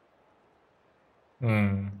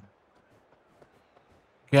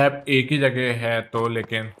 गैप एक ही जगह है तो,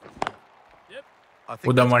 लेकिन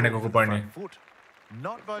उधर मारने को पड़ने।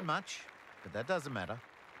 Not by much, but that doesn't matter.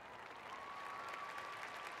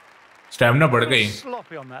 Stamina बढ़ गई।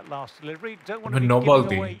 नो बॉल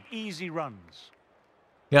थी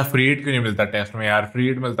यार। फ्री हिट क्यों नहीं मिलता टेस्ट में यार? फ्री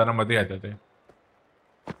हिट मिलता ना मजे आ जाते।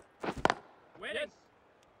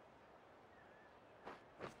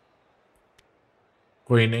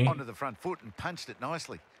 कोई नहीं। Onto the front foot and punched it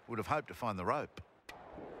nicely. Would have hoped to find the rope.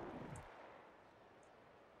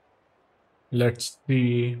 Let's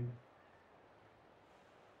see.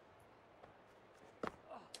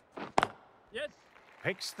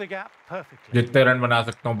 Picks the gap perfectly. जितने रन बना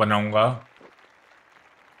सकता हूँ बनाऊंगा।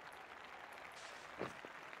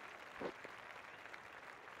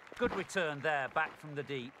 Good return there, back from the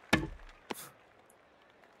deep.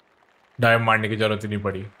 Dive मारने की जरूरत ही नहीं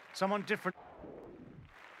पड़ी. Someone different.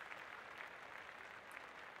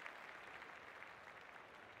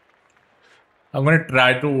 I'm gonna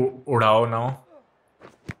try to उड़ाओ now.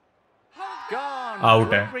 Gone.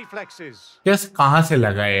 Out है. Great reflexes. यस कहाँ से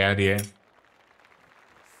लगा है यार ये?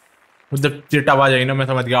 मतलब चिट आवाज आई ना मैं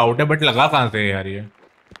समझ गया आउट है बट लगा कहाँ से यार ये?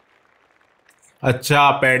 अच्छा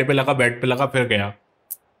पैड पे लगा बैट पे लगा फिर गया.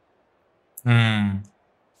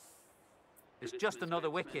 It's just another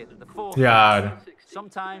wicket. The fourth. यार.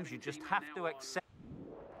 Sometimes you just have to accept.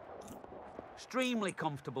 Extremely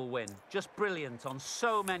comfortable win. Just brilliant on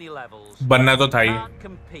so many levels. बनना तो था ही. Can't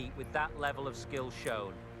compete with that level of skill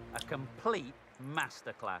shown. A complete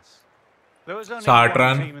masterclass. There was only 60 one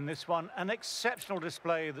run. team in this one, an exceptional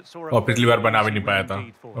display that saw और पिछली बार बना भी नहीं पाया था.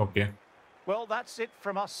 Okay. Well, that's it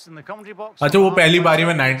from us in the commentary box. अच्छा वो पहली बारी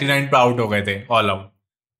में 99 पे आउट हो गए थे ऑल आउट.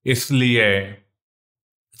 इसलिए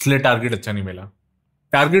टारगेट अच्छा नहीं मिला.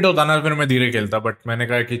 टारगेट होता ना फिर मैं धीरे खेलता बट मैंने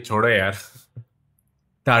कहा कि छोड़ो यार.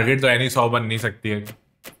 टारगेट तो एनी 100 बन नहीं सकती है.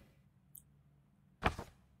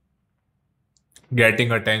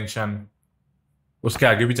 गेटिंग अटेंशन उसके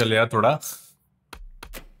आगे भी चले जा थोड़ा.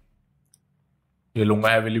 ये लूंगा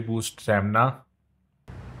हेवीली बूस्ट स्टैमिना.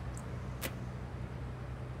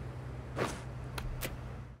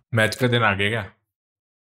 मैच का दिन आ गया क्या?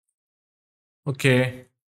 Okay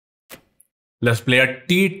let's play a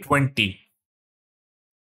T20.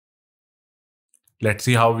 Let's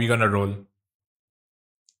see how we gonna role.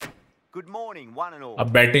 Good morning, one and all.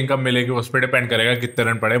 अब बैटिंग कब मिलेगी उस पर डिपेंड करेगा कितने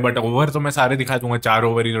रन पड़े बट ओवर तो मैं सारे दिखा दूंगा. 4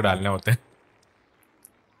 ओवर ही तो डालने होते हैं.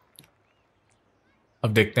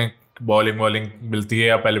 अब देखते हैं बॉलिंग मिलती है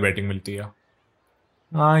या पहले बैटिंग मिलती है.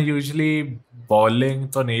 हाँ यूजुअली बॉलिंग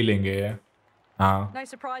तो नहीं लेंगे. हाँ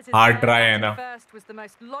हार्ड ट्राई है ना.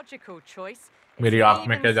 मेरी आंख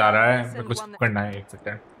में क्या जा रहा है? मैं कुछ करना है. 1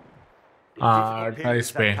 सेकंड.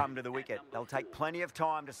 28 पे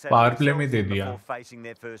पावर प्ले में दे दिया.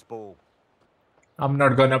 I'm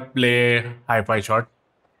not gonna play hi-fi shot.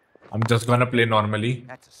 I'm just gonna play normally.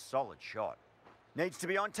 That's a solid shot. Needs to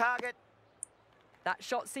be on target. That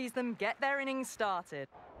shot sees them get their innings started.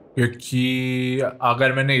 क्योंकि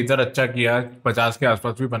अगर मैंने इधर अच्छा किया 50 के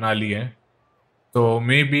आसपास भी बना लिए तो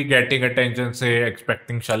मे बी गेटिंग अटेंशन से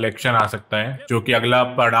एक्सपेक्टिंग सिलेक्शन आ सकता है जो कि अगला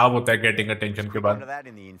पड़ाव होता है गेटिंग अटेंशन के बाद.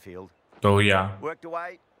 तो या Worked away.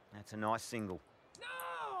 That's a nice single.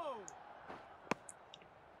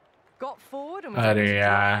 Got forward and अरे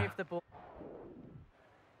यार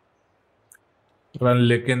रन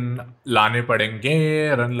लेकिन लाने पड़ेंगे.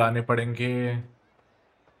 रन लाने पड़ेंगे.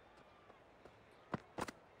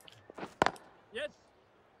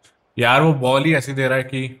 यार वो बॉल ही ऐसी दे रहा है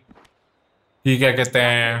कि क्या कहते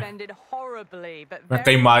हैं मैं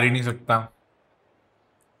कहीं मार ही नहीं सकता.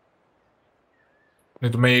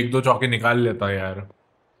 नहीं तो मैं 1-2 चौके निकाल लेता यार.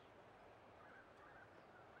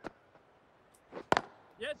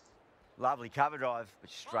 Lovely cover drive,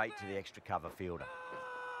 but straight to the extra cover fielder.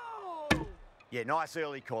 Yeah, nice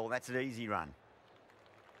early call. That's an easy run.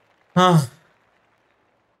 हाँ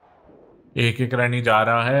 1-1 रन ही जा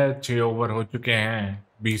रहा है. 6 ओवर हो चुके हैं.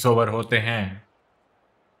 20 ओवर होते हैं.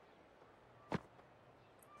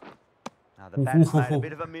 The bat's made a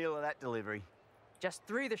bit of a meal of that delivery. Just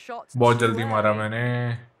threw the shots. बहुत जल्दी मारा मैंने.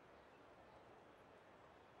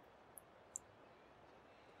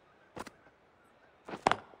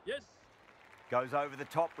 Yes. Goes over the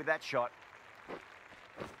top with that shot.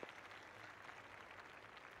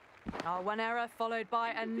 One error followed by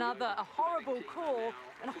another. A horrible call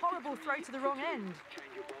and a horrible throw to the wrong end.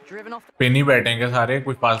 Driven off. पे नहीं बैठेंगे सारे.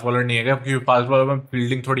 कोई fast bowler नहीं है क्या? क्योंकि फास्ट बॉलर में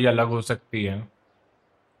फील्डिंग थोड़ी अलग हो सकती है.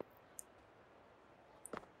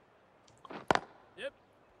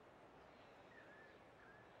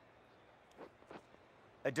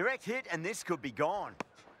 A direct hit and this could be gone.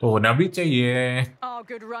 तो होना भी चाहिए. Oh,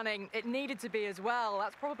 good running. It needed to be as well.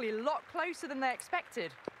 That's probably a lot closer than they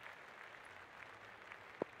expected.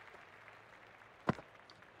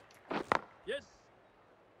 Yes.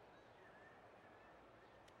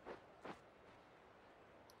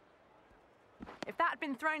 If that had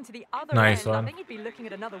been thrown to the other Nice end, one. I think he'd be looking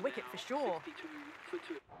at another wicket for sure.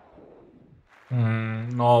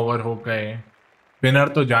 9 over हो गए.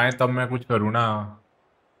 Spinner तो जाए तब मैं कुछ करूँ ना.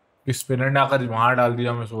 कि स्पिनर ने आकर वहां डाल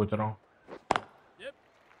दिया. मैं सोच रहा हूँ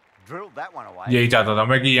Drilled that one away. यही चाहता था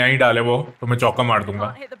मैं कि यहीं डाले वो तो मैं चौका मार दूंगा.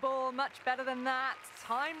 Can't hit the ball much better than that.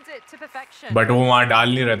 Timed it to perfection. But वो वहां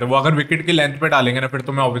डाल नहीं रहे थे. वो अगर विकेट की लेंथ पे डालेंगे ना फिर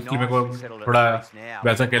तो मैं ऑब्वियसली मेरे को थोड़ा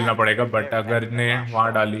वैसा खेलना पड़ेगा. बट अगर ने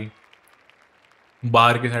वहां डाली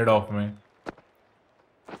बाहर की साइड ऑफ में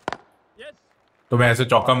तो मैं ऐसे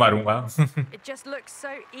चौका मारूंगा। It just looks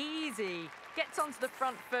so easy. Gets onto the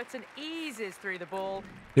front foot and eases through the ball.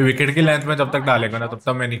 ये विकेट की लेंथ में जब तक डालेगा ना तब तक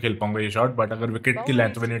मैं नहीं खेल पाऊंगा ये शॉट, बट अगर विकेट की Bowler लेंथ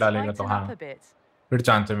needs में to नहीं डालेगा तो tighten हाँ up a bit. फिर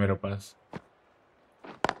चांस है मेरे पास।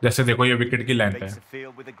 जैसे देखो ये विकेट की लेंथ है। Beats the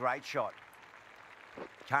field with a great shot.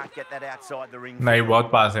 Can't get that outside the ring. नहीं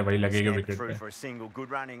बहुत पास है भाई, लगेगा Snap विकेट through पे। for a single.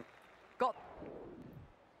 Good running. Got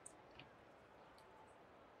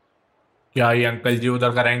क्या ये अंकल जी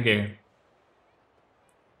उधर करेंगे?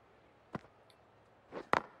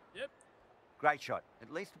 Great shot. At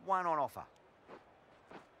least one on offer.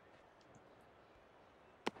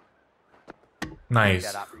 Nice.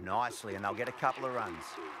 That up nicely and they'll get a couple of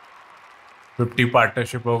runs. 50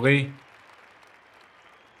 partnership हो गई।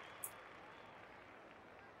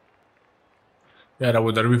 यार अब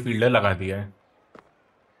उधर भी फील्डर लगा दिया है,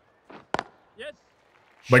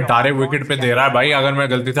 बट डायरेक्ट विकेट पे दे रहा है भाई। अगर मैं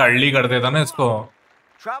गलती से अर्ली कर देता ना इसको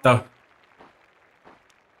तब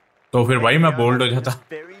तो फिर भाई मैं बोल्ड हो जाता।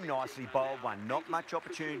 Very nicely bowled one. Not much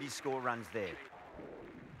opportunity to score runs there.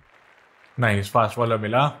 Nice, fast bowler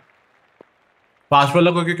मिला। फास्ट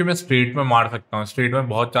बॉलर को क्योंकि मैं स्ट्रेट में मार सकता हूँ, स्ट्रेट में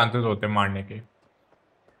बहुत चांसेस होते हैं मारने के।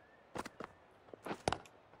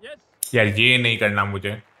 यार ये नहीं करना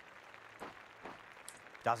मुझे।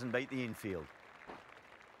 Doesn't beat the infield.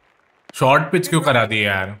 Short pitch क्यों करा दी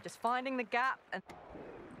यार? just finding the gap and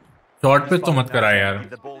short pitch तो मत करा यार, Give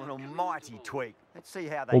the ball an almighty tweak. Let's see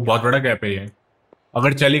how they वो बहुत go. बड़ा गैप है ये।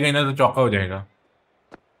 अगर चली गई ना तो चौका हो जाएगा।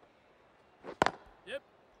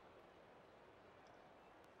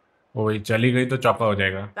 वही चली गई तो चौका हो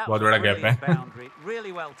जाएगा, That बहुत was a बड़ा गैप brilliant है। boundary,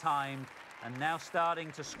 really well timed, and now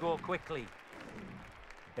starting to score quickly.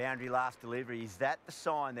 Boundary last delivery. Is that the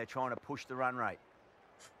sign they're trying to push the run rate?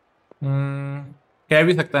 कह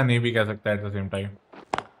भी सकता है, नहीं भी कह सकता है at the same time.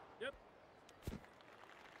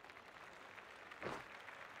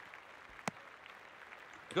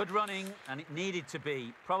 Good running, and it needed to be.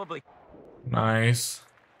 Probably. Nice,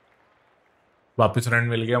 वापस रन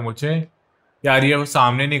मिल गया मुझे। यार ये वो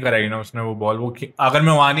सामने नहीं कराई ना उसने वो बॉल, वो अगर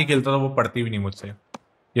मैं वहां नहीं खेलता तो वो पड़ती भी नहीं मुझसे।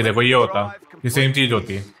 ये देखो ये होता, ये सेम चीज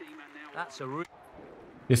होती है, That's a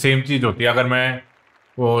ये सेम चीज होती है अगर मैं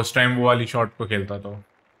वो उस टाइम वो वाली शॉट को खेलता तो।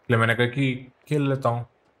 इसलिए मैंने कहा कि खेल लेता हूँ,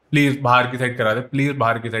 प्लीज बाहर की साइड करा दे, प्लीज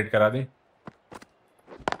बाहर की साइड करा दे।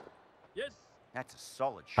 That's a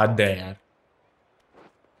solid shot. हद है यार,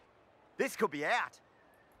 This could be out.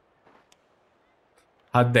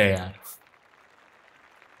 हद है यार।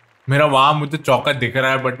 मेरा वहां मुझे चौका दिख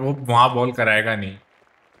रहा है बट वो वहां बॉल कराएगा नहीं।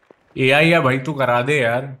 एआई या भाई तू करा दे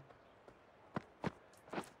यार।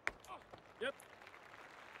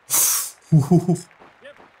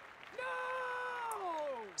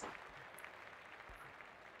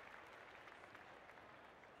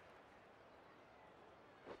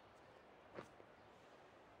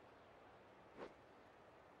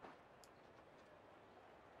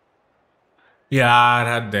 यार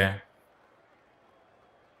हद है।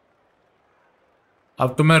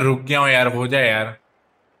 अब तो मैं रुक गया हूँ यार, हो जाए यार।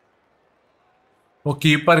 वो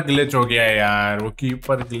कीपर ग्लिच हो गया है यार, वो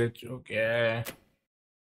कीपर ग्लिच हो गया है।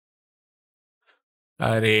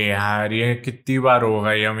 अरे यार ये कितनी बार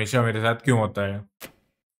होगा, ये हमेशा मेरे साथ क्यों होता है?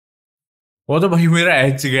 वो तो भाई मेरा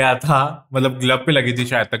एज गया था, मतलब ग्लव पे लगी थी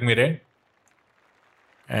शायद तक मेरे,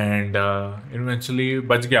 एंड इवेंचुअली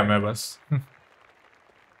बच गया मैं बस।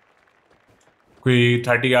 कोई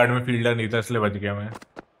 30 यार्ड में फील्डर नहीं था इसलिए बच गया मैं।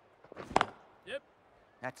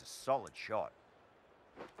 That's a solid shot.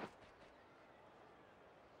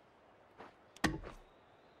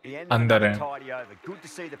 The end अंदर है। tidy over. Good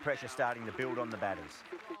to see the pressure starting to build on the batters.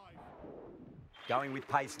 Going with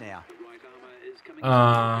pace now.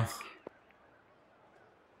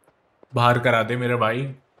 बाहर करा दे मेरे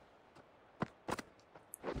भाई।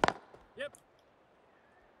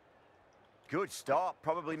 Good stop.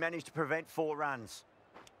 Probably managed to prevent 4 runs.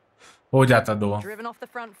 हो जाता दो। driven off the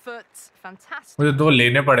front foot. Fantastic. मुझे 2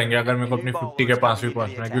 लेने पड़ेंगे अगर मेरे को अपनी 50 के 5वीं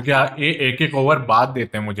पहुंचना है, क्योंकि एक एक ओवर बाद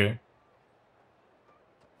देते हैं मुझे।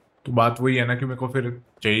 तो बात वही है ना कि मेरे को फिर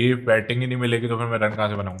चाहिए, बैटिंग ही नहीं मिलेगी तो फिर मैं रन कहाँ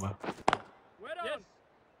से बनाऊंगा?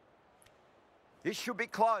 This should be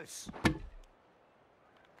close.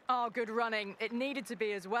 Oh, good running. It needed to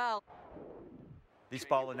be as well. This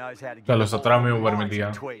bowler knows how to चलो give the 17 में ball ओवर में a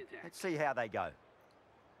दिया। tweak. Let's see how they go.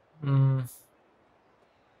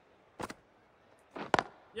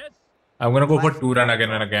 I'm gonna go for 2 run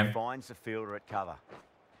again and again. Finds the fielder at cover.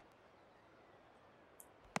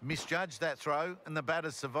 Misjudged that throw, and the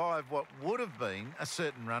batters survived what would have been a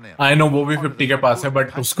certain run out. I know वो भी 50 के पास है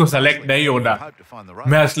but उसको select नहीं होना।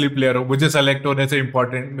 मैं असली player हूँ, मुझे सेलेक्ट होने से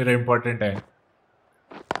इम्पोर्टेंट मेरा इम्पोर्टेंट है।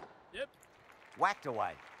 Whacked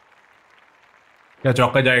away. क्या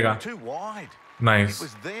चौका जाएगा? Too wide.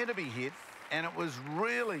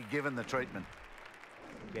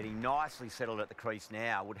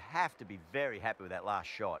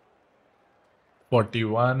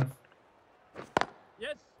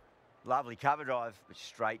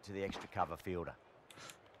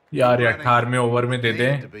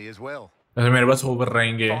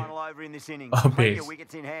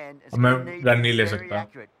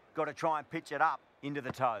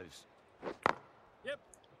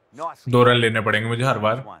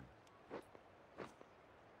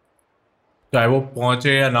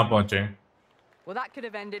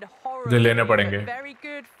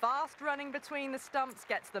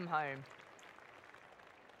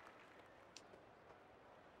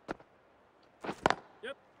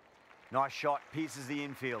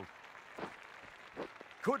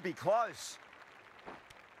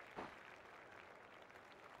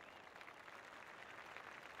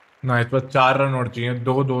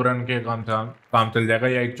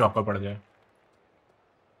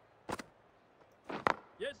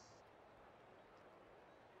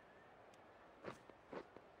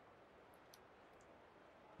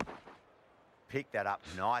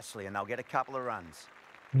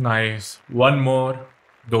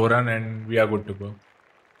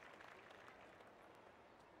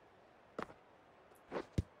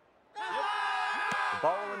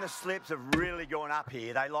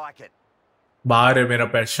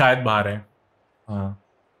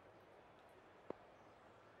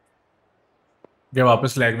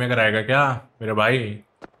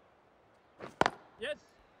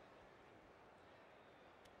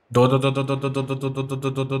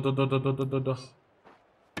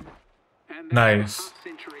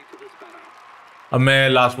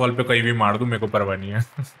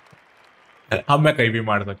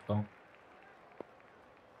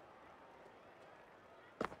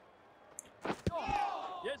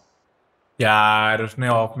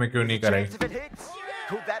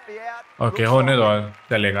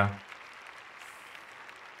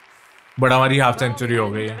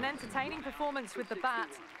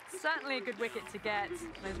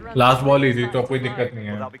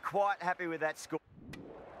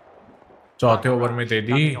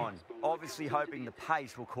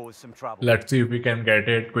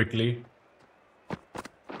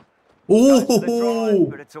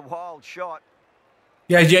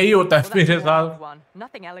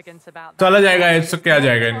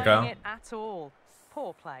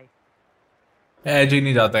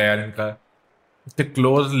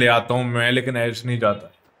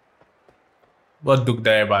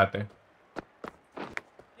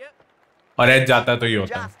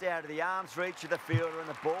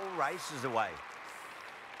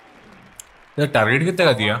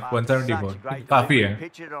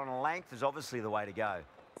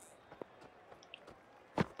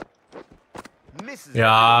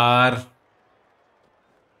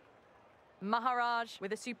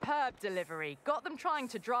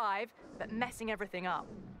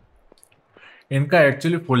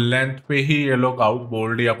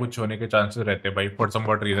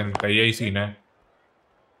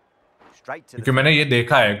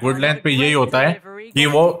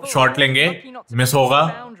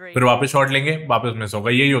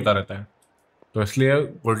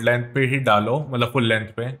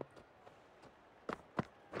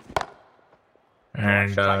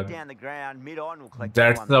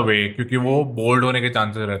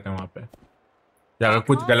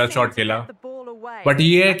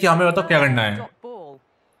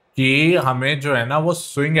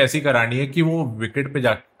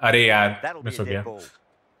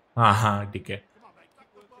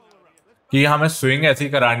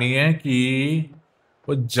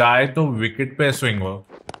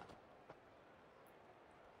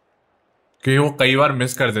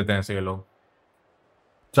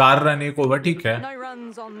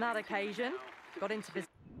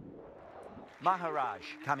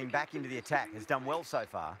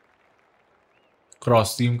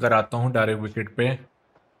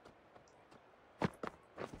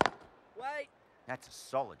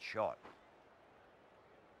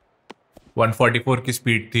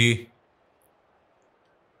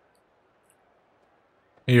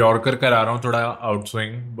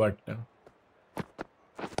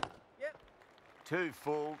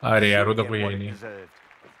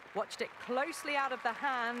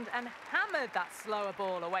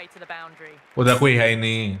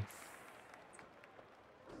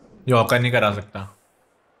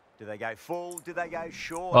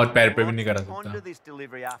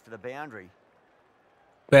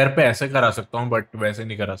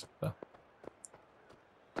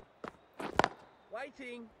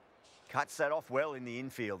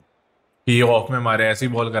 ये ऑफ में मारे, ऐसी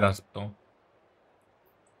बॉल करा सकता हूँ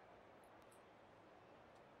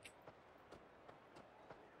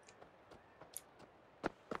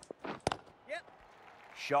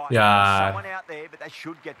Shot. Yeah. Someone out there, but they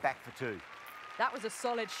should get back for two. That was a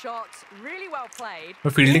solid shot, really well played.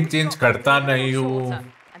 मैं फील्डिंग चेंज करता नहीं हूँ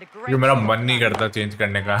क्योंकि मेरा मन नहीं करता चेंज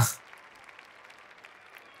करने का।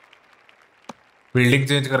 फील्डिंग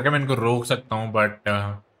चेंज करके मैं इनको रोक सकता हूँ बट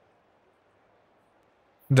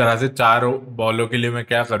जरा से 4 बॉलों के लिए मैं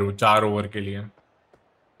क्या करूँ, 4 ओवर के लिए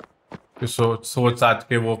सोच साच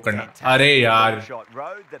के वो करना। अरे यार Shot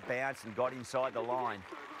rode the bounce and got inside the line.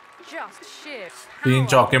 Just sheer 3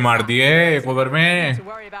 चौके मार दिए एक ओवर में। to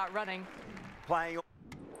worry about running. Playing.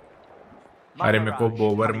 अरे मेरे को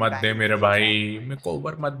ओवर मत दे मेरे भाई, मेरे को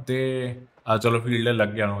ओवर मत दे। चलो फील्डर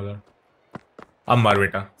लग गया उधर, अब मार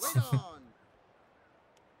बेटा।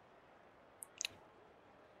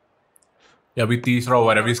 ये अभी तीसरा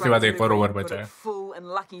ओवर है, अभी इसके बाद एक और ओवर बचा है। Full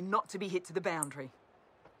and lucky not to be hit to the boundary.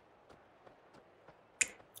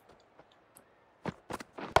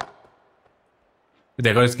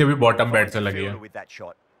 देखो इसके भी बॉटम बैट से लगी है। With that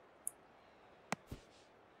shot.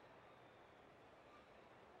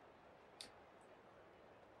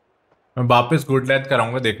 मैं वापस गुड लेंथ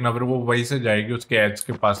कराऊंगा, देखना फिर वो वहीं से जाएगी उसके एज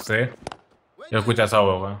के पास से या कुछ ऐसा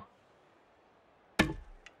होगा।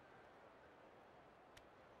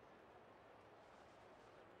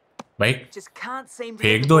 भाई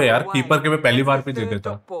फेंक दो यार, कीपर के मैं पहली बार पे दे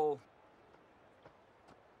देता।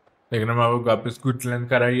 देखना मैं वापस गुड लेंथ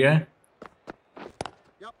कराई है,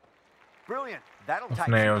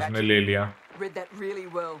 उसने ले लिया।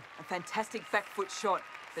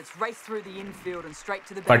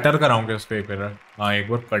 कटर कराऊंगा उस पे फिर। हाँ एक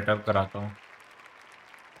बार कटर कराता हूँ।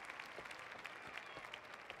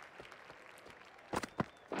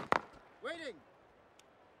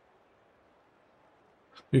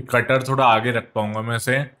 कटर थोड़ा आगे रख पाऊंगा मैं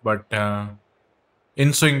से, बट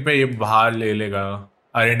इन स्विंग पे ये बाहर ले लेगा।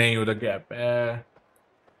 अरे नहीं उधर गैप है।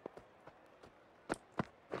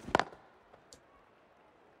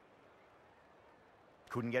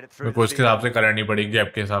 मेरे को उसके हिसाब से करनी पड़ेगी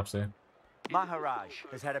गैप के हिसाब से। Maharaj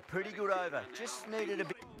has had a pretty good over. Just needed a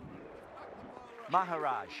bit.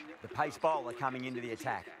 Maharaj, the pace bowler coming into the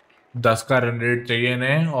attack. 10 का रन रेट चाहिए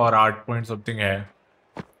इन्हें और 8 पॉइंट समथिंग है।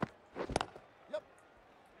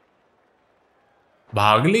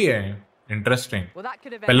 भाग ली है, इंटरेस्टिंग।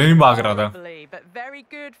 पहले नहीं भाग रहा था। But very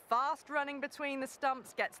good, fast running between the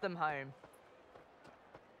stumps gets them home.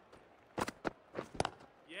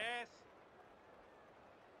 Yes.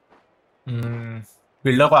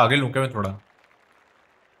 Fielder को आगे लूं क्या मैं थोड़ा?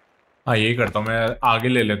 हाँ यही करता हूँ, मैं आगे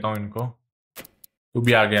ले लेता हूँ इनको। तू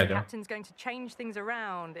भी आगे आ जा।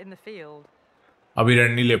 अभी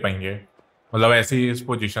रन नहीं ले पाएंगे, मतलब ऐसे ही इस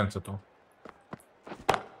पोजीशन से। तो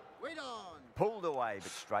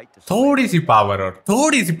थोड़ी सी पावर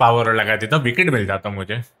और लगा देता, विकेट मिल जाता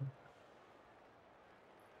मुझे।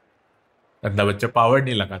 गंदा बच्चा पावर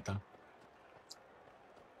नहीं लगाता।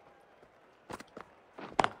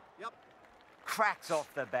 Cracks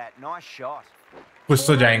off the bat. Nice shot. कुछ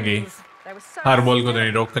तो जाएंगे, हर बॉल को तो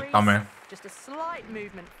नहीं रोक सकता मैं। Just a slight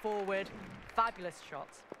movement forward. Fabulous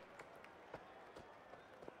shot.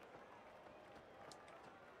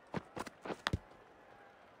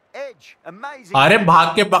 Edge. Amazing. अरे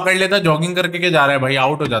भाग के पकड़ लेता, जॉगिंग करके के जा रहा है भाई,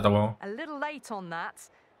 आउट हो जाता वो। A little late on that.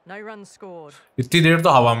 No runs scored. इतनी देर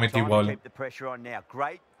तो हवा में थी ball. Keep the pressure on now.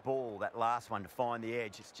 Great ball, that last one to find the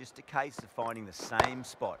edge. It's just a case of finding the same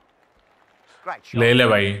spot. Great shot. ले ले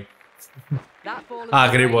भाई।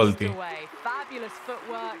 आखिरी ball थी।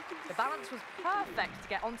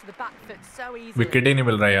 विकेट ही नहीं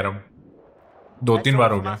मिल रहा यार, अब 2-3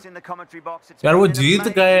 बार हो गया यार। वो जीत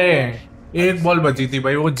गए, एक बॉल बची थी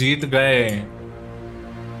भाई, वो जीत गए।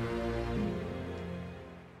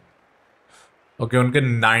 ओके उनके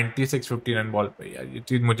 96-59 बॉल पे। यार ये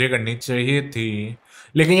चीज मुझे करनी चाहिए थी,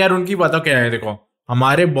 लेकिन यार उनकी बात क्या है, देखो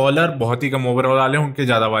हमारे बॉलर बहुत ही कम ओवर वाले हैं, उनके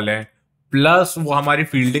ज्यादा वाले हैं। प्लस वो हमारी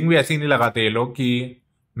फील्डिंग भी ऐसी नहीं लगाते ये लोग कि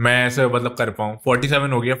मैं ऐसे मतलब कर पाऊँ।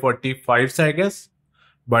 47 हो गया 45 से आई गेस,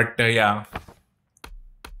 बट या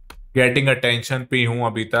गेटिंग अटेंशन पे हूँ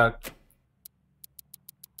अभी तक।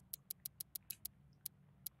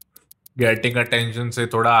 गेटिंग अटेंशन से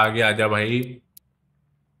थोड़ा आगे आ जा भाई।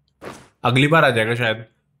 अगली बार आ जाएगा शायद,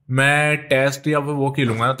 मैं टेस्ट या वो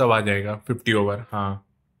खेलूंगा ना तब आ जाएगा 50 ओवर। हाँ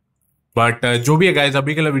बट जो भी है गाइस,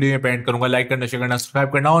 अभी के लिए वीडियो में पेंट करूंगा। लाइक करना, शेयर करना, सब्सक्राइब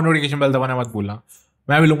करना और नोटिफिकेशन बेल दबाना मत भूलना।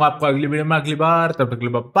 मैं मिलूंगा आपको अगली वीडियो में अगली बार, तब तक के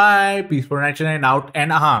लिए bye, piece for nation and out.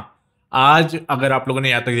 And हाँ आज अगर आप लोगों ने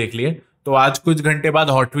यहाँ तक देख लिए तो आज कुछ घंटे बाद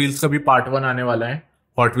हॉट व्हील्स का भी पार्ट 1 आने वाला है।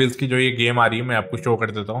 हॉट व्हील्स की जो ये गेम आ रही है मैं आपको शो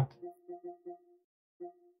कर देता हूँ।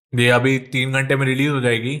 ये अभी 3 घंटे में रिलीज हो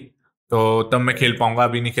जाएगी, तो तब मैं खेल पाऊंगा,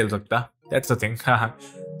 अभी नहीं खेल सकता। That's the thing.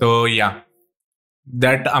 तो या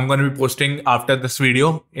that I am gonna be posting after this video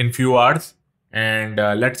in few hours, and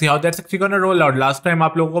let's see how that's actually gonna roll out. Last time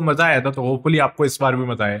आप लोगों को मजा आया था, तो होपफुली आपको इस बार भी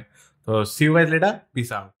मजा आए। तो सी you guys later,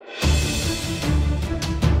 peace out.